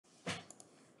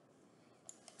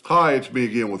Hi, it's me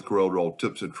again with Corel Draw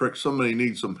Tips and Tricks. Somebody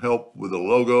needs some help with a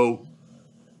logo,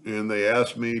 and they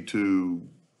asked me to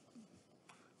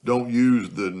don't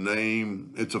use the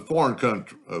name. It's a foreign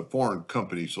country, a foreign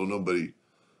company, so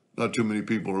not too many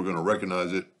people are going to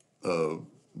recognize it.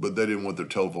 But they didn't want their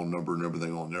telephone number and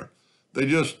everything on there.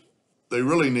 They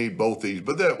really need both these,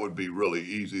 but that would be really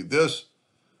easy. This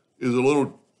is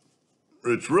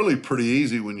it's really pretty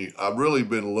easy I've really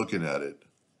been looking at it.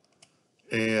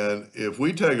 And if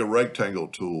we take a rectangle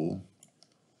tool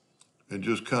and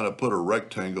just kind of put a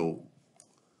rectangle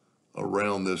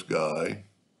around this guy,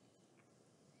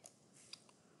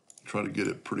 try to get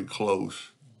it pretty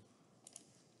close.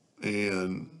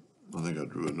 And I think I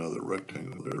drew another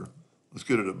rectangle there. Let's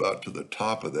get it about to the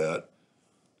top of that.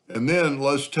 And then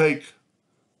let's take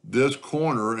this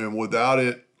corner, and with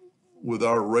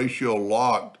our ratio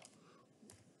locked,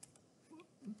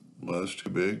 well, that's too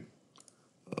big,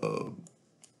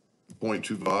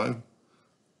 0.25.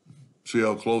 See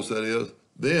how close that is?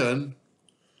 Then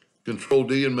Control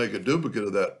D and make a duplicate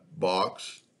of that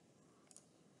box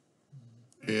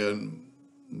and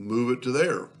move it to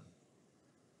there.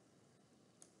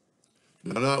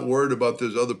 Now, I'm not worried about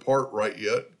this other part right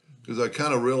yet because I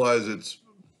kind of realize it's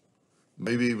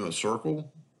maybe even a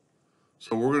circle.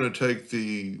 So we're going to take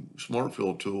the Smart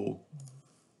Fill tool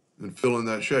and fill in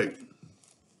that shape.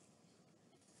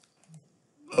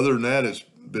 Other than that, it's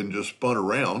been just spun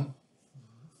around,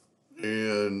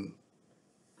 and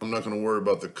I'm not going to worry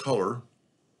about the color.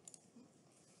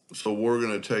 So we're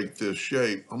going to take this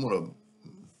shape.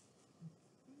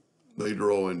 They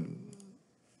draw in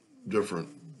different,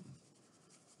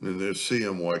 and there's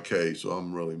CMYK, so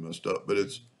I'm really messed up. But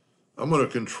I'm going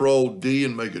to Control D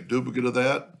and make a duplicate of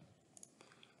that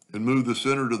and move the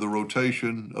center to the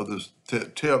rotation of this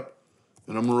tip.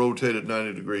 And I'm going to rotate it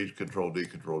 90 degrees, Control D,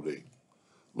 Control D.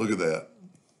 Look at that.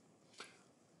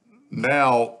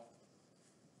 Now,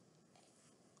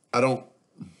 I don't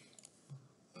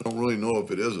really know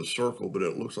if it is a circle, but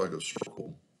it looks like a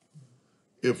circle.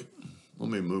 Let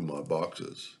me move my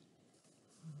boxes.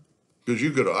 Because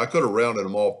I could have rounded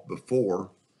them off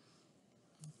before,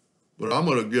 but I'm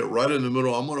going to get right in the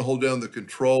middle. I'm going to hold down the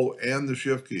Control and the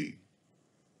Shift key.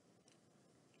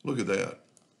 Look at that.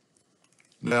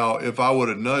 Now, if I would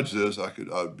have nudged this,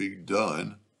 I'd be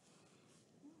done.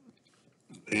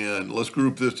 And let's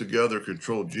group this together,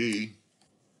 Control G.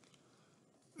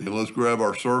 And let's grab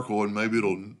our circle, and maybe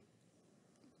it'll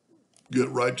get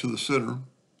right to the center.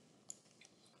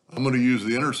 I'm going to use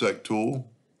the intersect tool,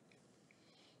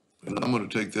 and I'm going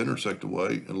to take the intersect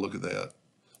away, and look at that.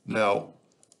 Now,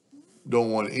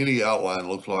 don't want any outline,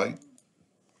 looks like.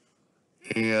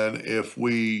 And if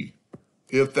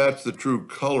that's the true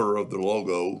color of the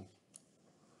logo,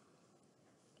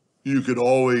 you could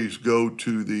always go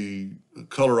to the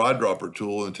color eyedropper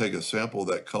tool and take a sample of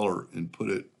that color and put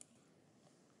it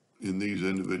in these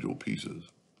individual pieces.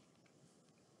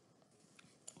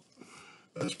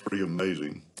 That's pretty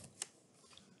amazing.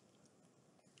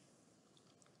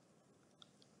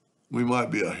 We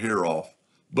might be a hair off,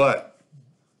 but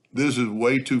this is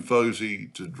way too fuzzy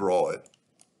to draw it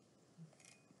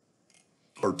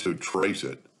or to trace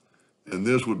it. And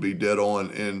this would be dead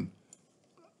on. And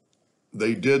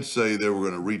they did say they were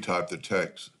going to retype the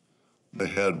text. They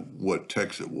had what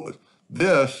text it was.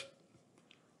 They'll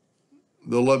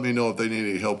let me know if they need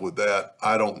any help with that.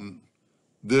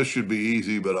 This should be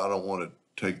easy, but I don't want to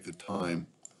take the time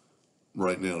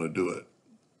right now to do it.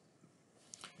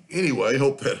 Anyway,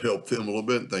 hope that helped them a little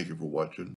bit. Thank you for watching.